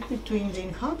relationship between the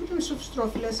inhabitants of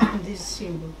Strofilas and this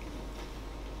symbol.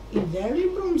 In the early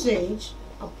Bronze Age,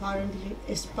 apparently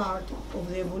as part of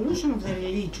the evolution of the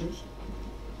religious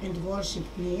and worship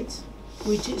needs,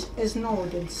 which is, as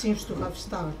noted, seems to have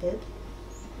started,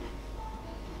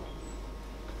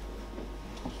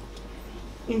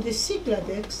 in the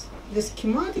Cycladex, the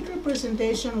schematic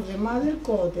representation of the mother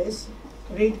goddess,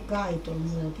 ring idol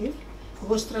motif,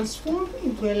 was transformed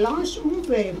into a large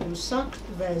movable sacked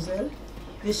vessel,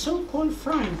 the so-called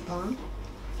frying pan,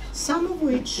 some of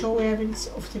which show evidence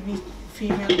of the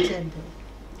female gender.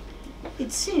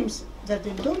 It seems that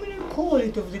the dominant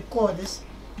quality of the goddess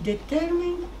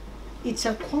determined its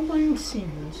accompanying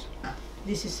symbols.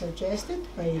 This is suggested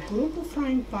by a group of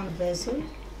frying pan vessels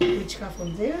which have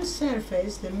on their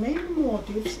surface the main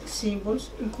motifs, symbols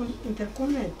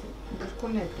interconnected,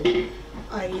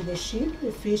 i.e. the ship,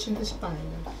 the fish, and the spiral.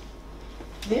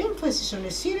 The emphasis on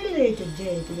a sea-related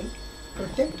deity,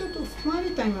 protector of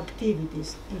maritime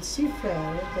activities and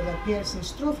seafarer that appears in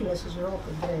Strofilas' rock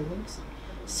engravings,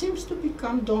 seems to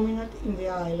become dominant in the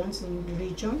islands and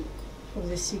region of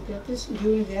the Cyclades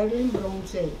during the early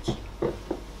Bronze Age.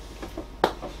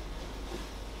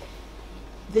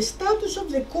 The status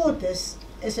of the goddess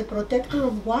as a protector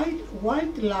of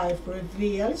wildlife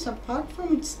reveals, apart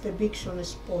from its depiction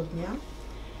as Spodnia,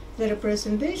 the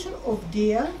representation of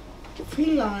deer,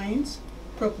 felines,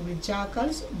 probably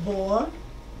jackals, boar,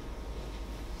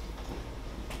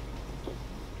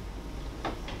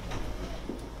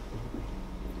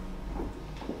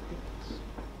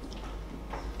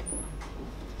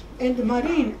 and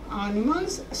marine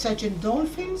animals such as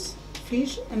dolphins,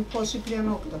 fish, and possibly an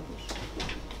octopus.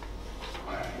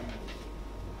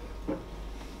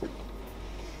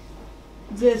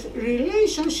 The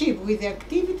relationship with the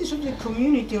activities of the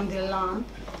community on the land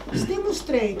is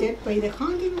demonstrated by the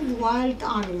hunting of wild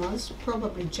animals,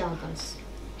 probably jackals,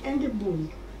 and the bull.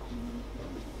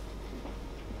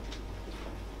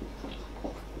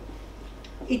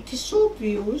 It is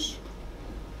obvious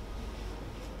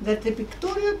that the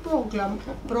pictorial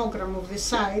program of the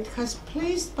site has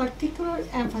placed particular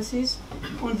emphasis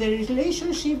on the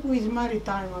relationship with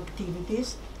maritime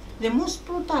activities, the most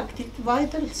productive,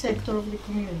 vital sector of the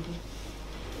community.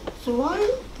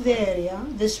 Throughout the area,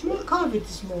 the small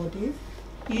cavities motif,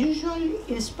 usually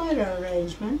in spiral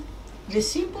arrangement, the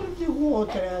symbol of the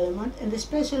water element, and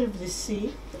especially of the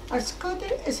sea, are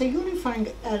scattered as a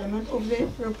unifying element of the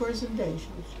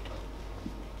representations.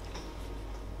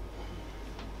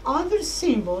 Other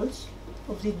symbols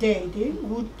of the deity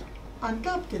would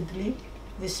undoubtedly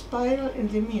the spiral and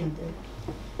the meander.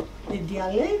 The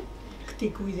dialectic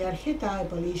with the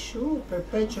archetypal issue of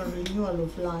perpetual renewal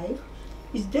of life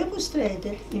is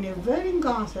demonstrated in a very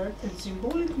gathered and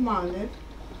symbolic manner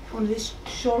on this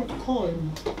short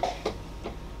column.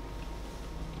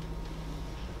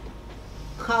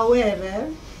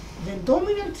 However, the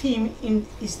dominant theme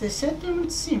is the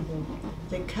settlement symbol,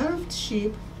 the curved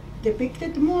ship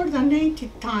depicted more than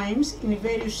 80 times in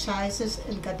various sizes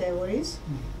and categories,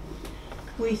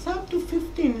 with up to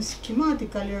 15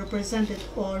 schematically represented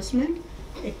oarsmen,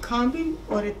 a cabin,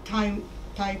 or a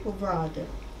type of rudder.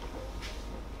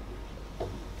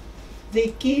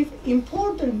 They give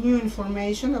important new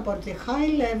information about the high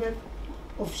level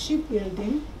of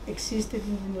shipbuilding existed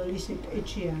in the Neolithic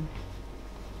Aegean.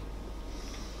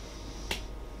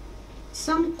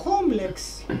 Some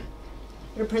complex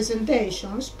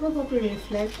representations probably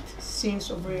reflect scenes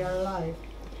of real life.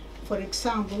 For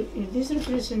example, in this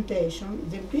representation,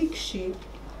 the big ship,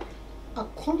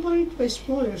 accompanied by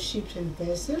smaller ships and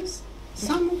vessels,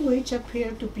 some of which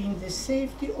appear to be in the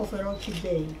safety of a rocky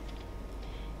bay.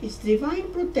 Its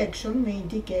divine protection may be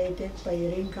indicated by a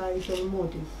ring idol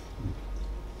motif.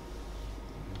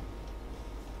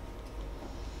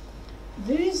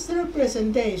 There is a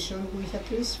representation with at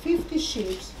least 50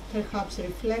 ships, perhaps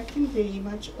reflecting the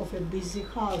image of a busy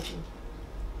harbor.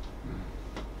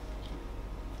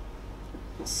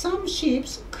 Some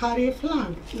ships carry a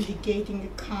flag, indicating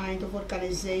a kind of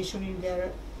organization in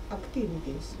their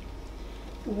activities,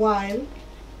 while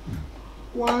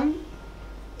one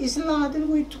is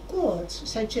laden with two goats,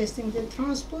 suggesting the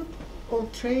transport or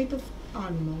trade of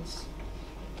animals.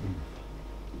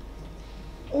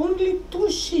 Only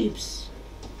two ships,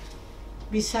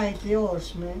 beside the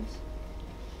oarsmen,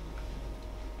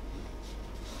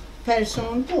 person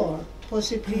on board,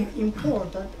 possibly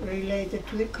important, related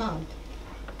to the cult.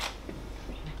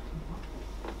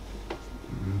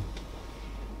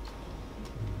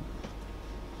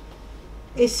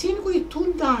 A scene with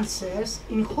two dancers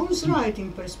in horse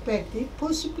riding perspective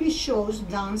possibly shows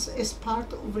dance as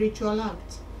part of ritual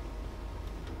acts.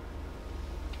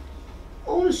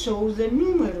 Also, the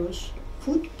numerous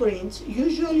footprints,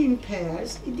 usually in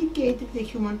pairs, indicated the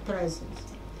human presence.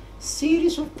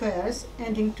 Series of pairs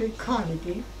ending to a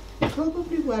cavity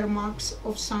probably were marks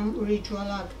of some ritual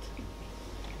act.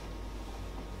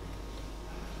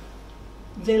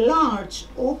 The large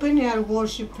open-air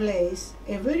worship place,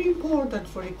 a very important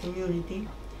for a community,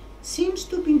 seems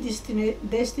to be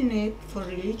destined for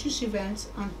religious events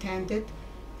attended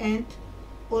and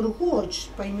or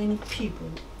watched by many people.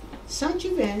 Such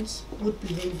events would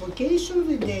be the invocation of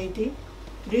the deity,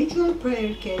 ritual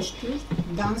prayer gestures,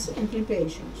 dance and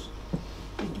libations.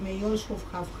 It may also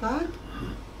have had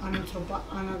an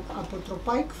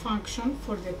apotropaic function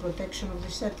for the protection of the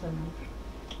settlement.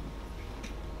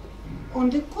 On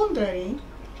the contrary,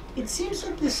 it seems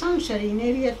that the sanctuary in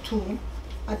Area 2,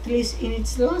 at least in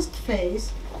its last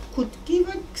phase, could give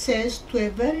access to a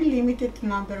very limited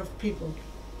number of people.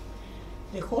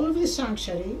 The whole of the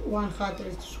sanctuary,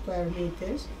 100 square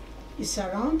meters, is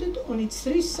surrounded on its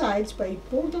three sides by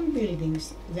important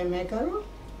buildings, the Megaron,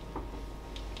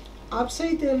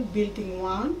 Upside Down Building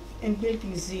 1 and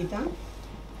Building Zeta,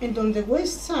 and on the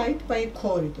west side by a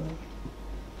corridor.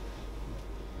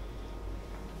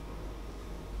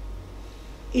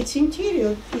 Its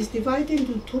interior is divided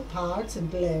into two parts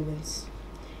and levels.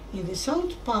 In the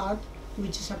south part,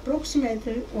 which is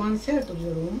approximately 1/3 of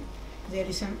the room, there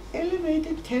is an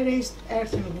elevated terraced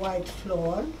earthen white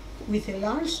floor with a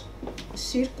large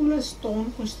circular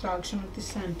stone construction at the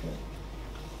center.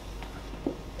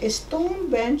 A stone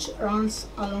bench runs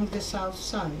along the south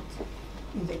side.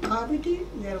 In the cavity,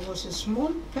 there was a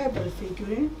small pebble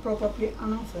figurine, probably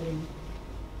an offering.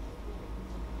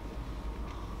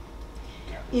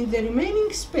 In the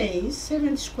remaining space,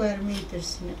 7 square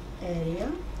meters in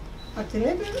area, at the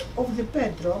level of the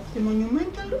bedrock, the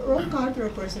monumental rock art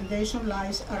representation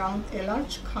lies around a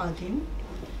large cutting,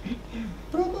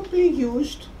 probably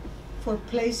used for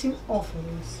placing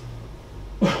offerings.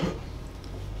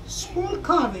 Small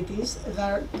cavities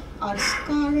that are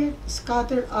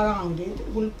scattered around it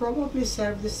will probably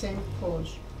serve the same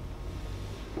cause.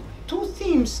 Two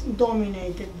themes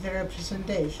dominated the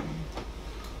representation.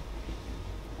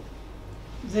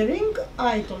 The ring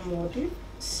idol motif,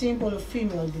 symbol of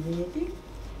female divinity,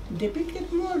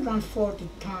 depicted more than 40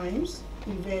 times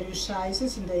in various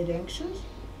sizes and directions,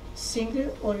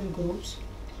 single or in groups,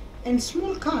 and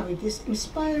small cavities in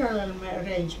spiral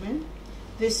arrangement,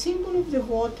 the symbol of the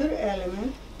water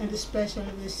element and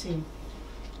especially the sea.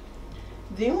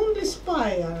 The only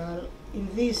spiral in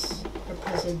this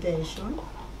representation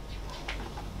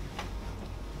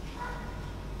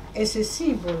as a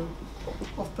symbol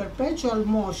of perpetual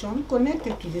motion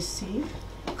connected to the sea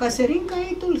has a ring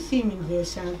idol theme in the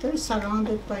center,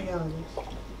 surrounded by others.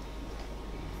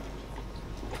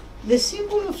 The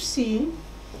symbol of sea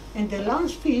and the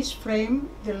large fish frame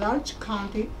the large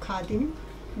cutting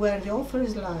where the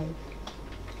offers lie.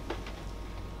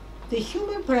 The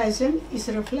human present is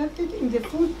reflected in the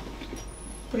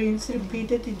footprints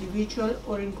repeated individual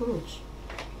or in groups.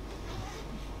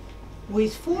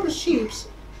 With 4 ships,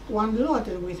 one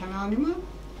loaded with an animal,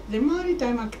 the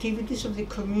maritime activities of the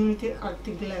community are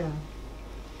declared.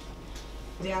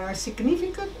 There are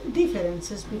significant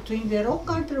differences between the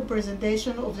rock art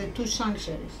representation of the two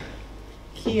sanctuaries.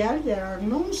 Here there are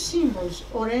no symbols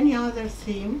or any other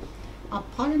theme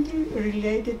apparently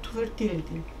related to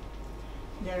fertility.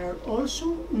 There are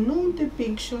also no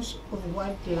depictions of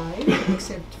wildlife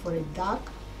except for a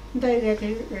duck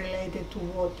directly related to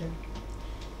water.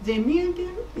 The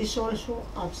medium is also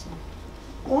absent.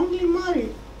 Only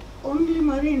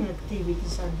marine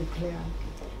activities are declared.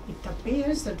 It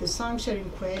appears that the sanctuary in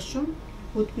question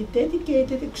would be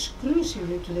dedicated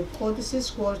exclusively to the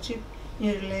goddess's worship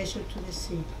in relation to the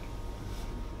sea.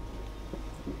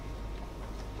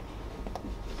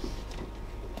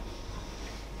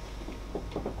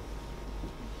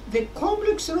 The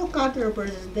complex rock art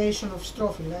representation of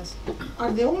Strofilas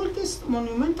are the oldest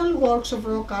monumental works of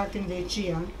rock art in the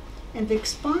Aegean and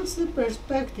expands the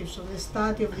perspectives of the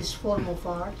study of this form of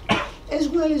art, as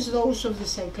well as those of the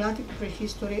Cycladic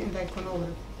prehistory and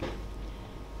iconography.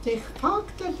 The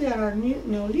fact that there are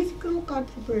Neolithic rock art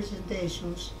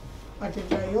representations at the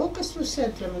Dryocastro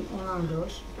settlement on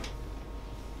Andros,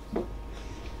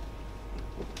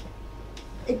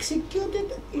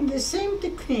 executed in the same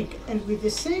technique and with the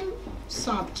same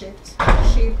subjects,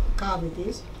 shape,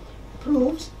 cavities,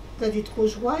 proves that it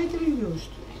was widely used.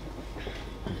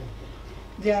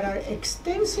 There are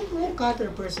extensive rock art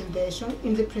representations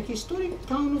in the prehistoric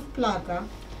town of Plaka,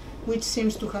 which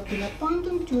seems to have been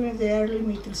abandoned during the early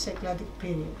Middle Cycladic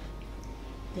period.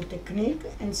 The technique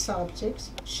and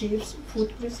subjects, shapes,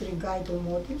 footprints, regaito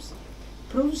motifs,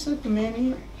 proves that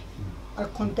many are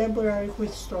contemporary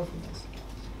with Strofilas.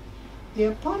 The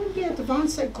apparently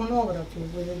advanced iconography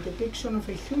with a depiction of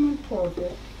a human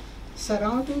portrait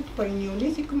surrounded by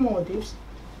Neolithic motifs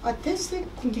attests the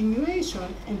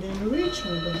continuation and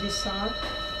enrichment of this art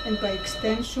and by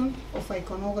extension of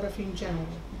iconography in general.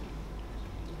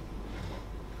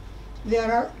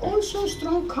 There are also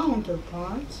strong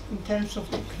counterparts in terms of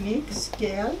technique,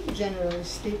 scale, general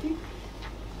aesthetic,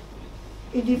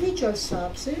 individual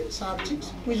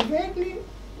subjects with vaguely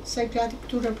Cycladic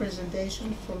two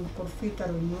representations from Porphyta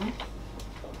Reunion.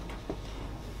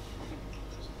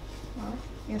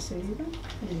 Μια σελίδα,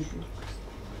 λείπει.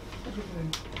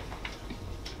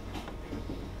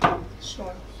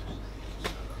 Sorry.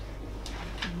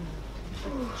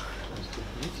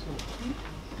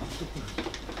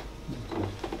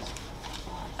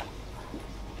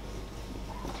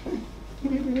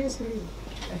 Λείπει μια σελίδα.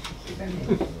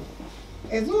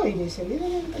 Εδώ είναι η σελίδα,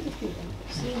 δεν κατευθείαν.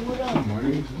 Σίγουρα.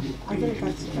 Αν δεν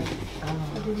κάτσει κάτι.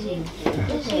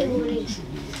 Σίγουρη.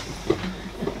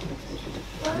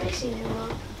 Ωραία σίγουρα.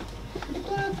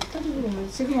 Τώρα θα το βρούμε.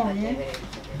 Συγγνώμη,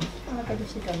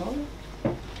 ανακατευθήκαν όλα.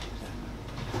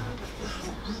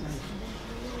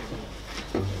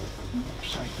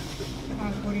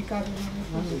 Αν μπορεί κάποιος να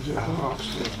μην πει.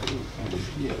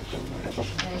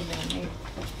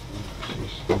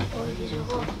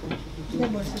 Δεν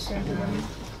μπορείς να σε έρθει.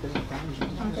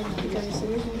 Αν κατευθήκαν οι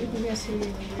σελίδες, μου λείπει μια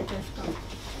σελίδα, 17.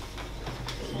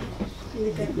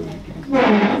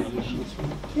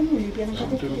 Δεν μου λείπει,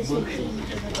 ανακατεύτηκε εσύ.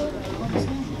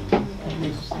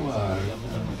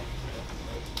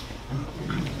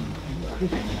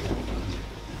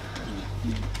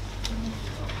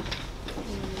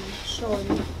 Sorry,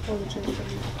 apologize for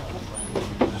you.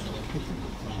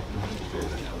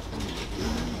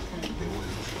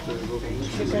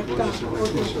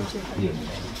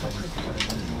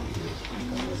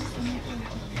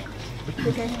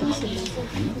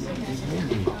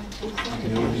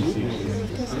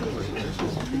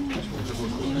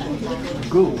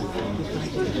 Go.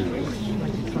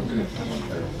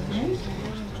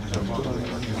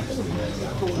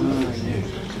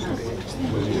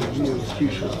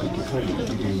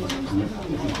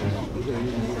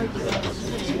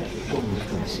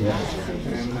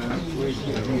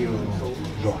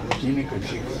 Είναι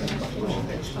κατσίκα.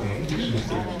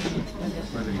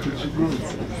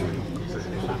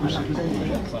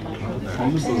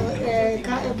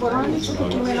 Μπορώ να ανοίξω το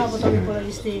κείμενο από τον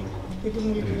υπολογιστή, γιατί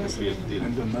μου λείπει μια σελίδα.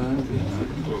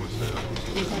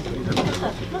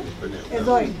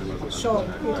 Εδώ είναι. So,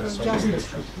 it was justice.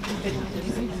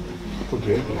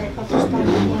 Okay. I have to start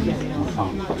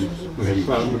We have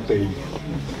found the page.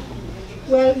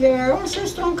 Well, there are also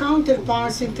strong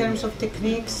counterparts in terms of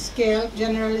technique, scale,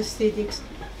 general aesthetics,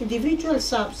 individual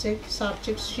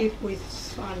subjects shaped with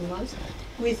animals,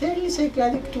 with early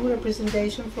Cycladic two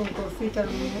representation from Porphyta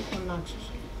on Naxos.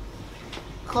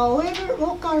 However,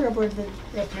 rock art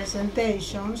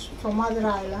representations from other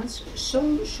islands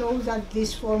show that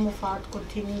this form of art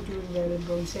continued during the early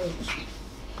Bronze Age.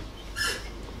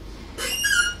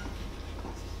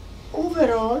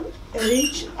 Overall, a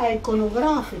rich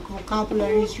iconographic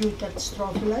vocabulary is used at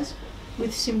Strofilas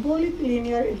with symbolic,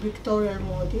 linear, and pictorial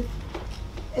motif,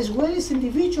 as well as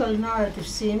individual narrative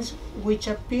scenes which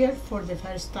appear for the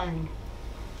first time.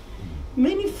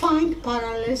 Many find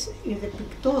parallels in the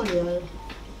pictorial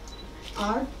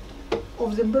art of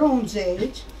the Bronze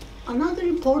Age, another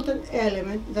important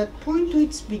element that point to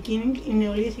its beginning in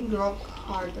Neolithic rock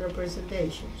art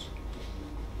representations.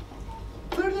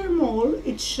 Furthermore,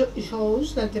 it shows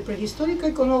that the prehistoric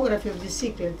iconography of the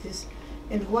Cyclades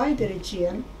and wider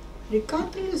Aegean,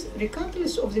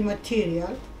 regardless of the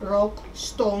material, rock,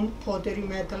 stone, pottery,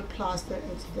 metal, plaster,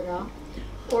 etc.,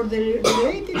 or the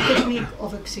related technique of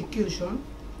execution,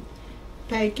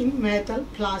 paking, metal,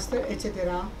 plaster,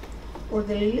 etc., or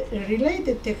the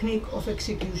related technique of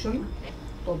execution,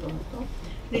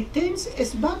 retains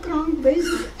as background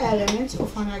basic elements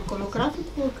of an iconographic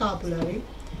vocabulary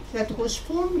that was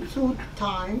formed through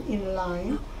time in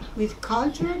line with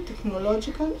cultural,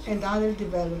 technological, and other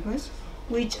developments,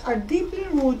 which are deeply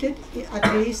rooted,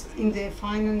 at least in the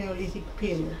final Neolithic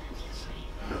period.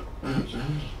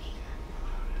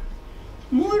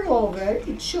 Moreover,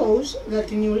 it shows that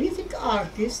the Neolithic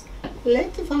artists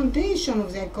laid the foundation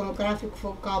of the iconographic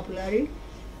vocabulary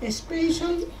and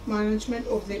spatial management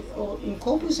of the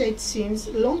composite scenes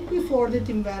long before the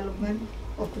development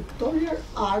of pictorial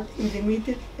art in the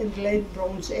Middle and Late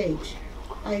Bronze Age,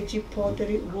 i.e.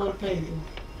 pottery, wall painting.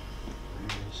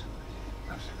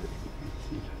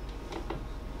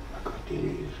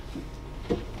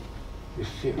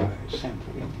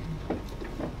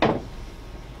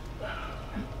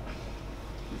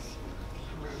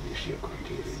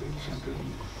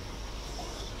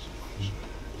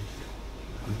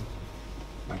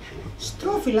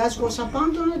 Strofilas was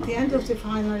abandoned at the end of the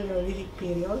final Neolithic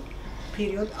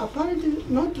period, apparently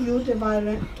not due to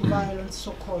violent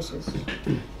causes.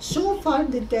 So far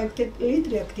detected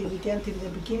literary activity until the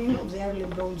beginning of the early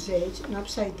Bronze Age, an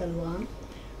upside one,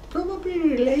 probably in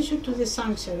relation to the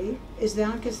sanctuary as the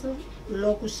ancestral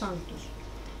locus sanctus.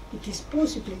 It is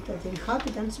possible that the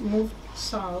inhabitants moved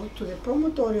south to the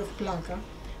promontory of Plaka,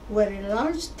 where a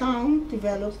large town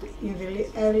developed in the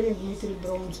early and middle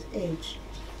Bronze Age.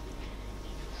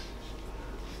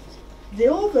 The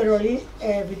overall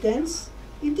evidence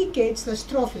indicates that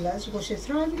Strofilas was a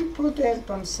thriving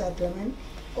proto-urban settlement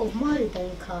of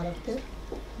maritime character,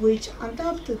 which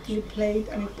undoubtedly played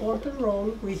an important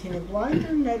role within a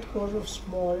wider network of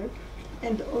smaller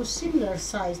and or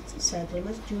similar-sized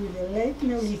settlements during the late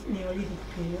Neolithic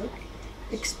period,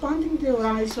 expanding the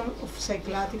horizon of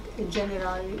Cycladic and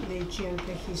generally the Aegean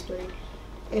prehistory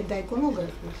and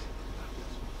iconography.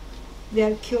 The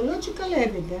archaeological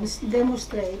evidence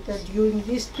demonstrates that during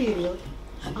this period,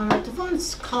 an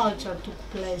advanced culture took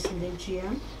place in the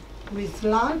Aegean, with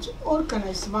large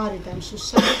organized maritime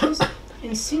societies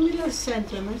and similar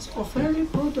settlements of early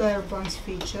proto-urban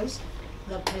features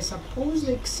that presuppose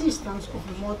the existence of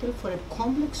a model for a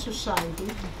complex society,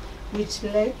 which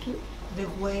led the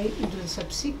way into the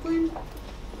subsequent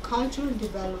cultural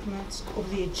developments of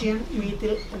the Aegean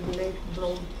Middle and Late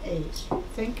Bronze Age.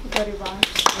 Thank you very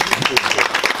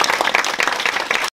much.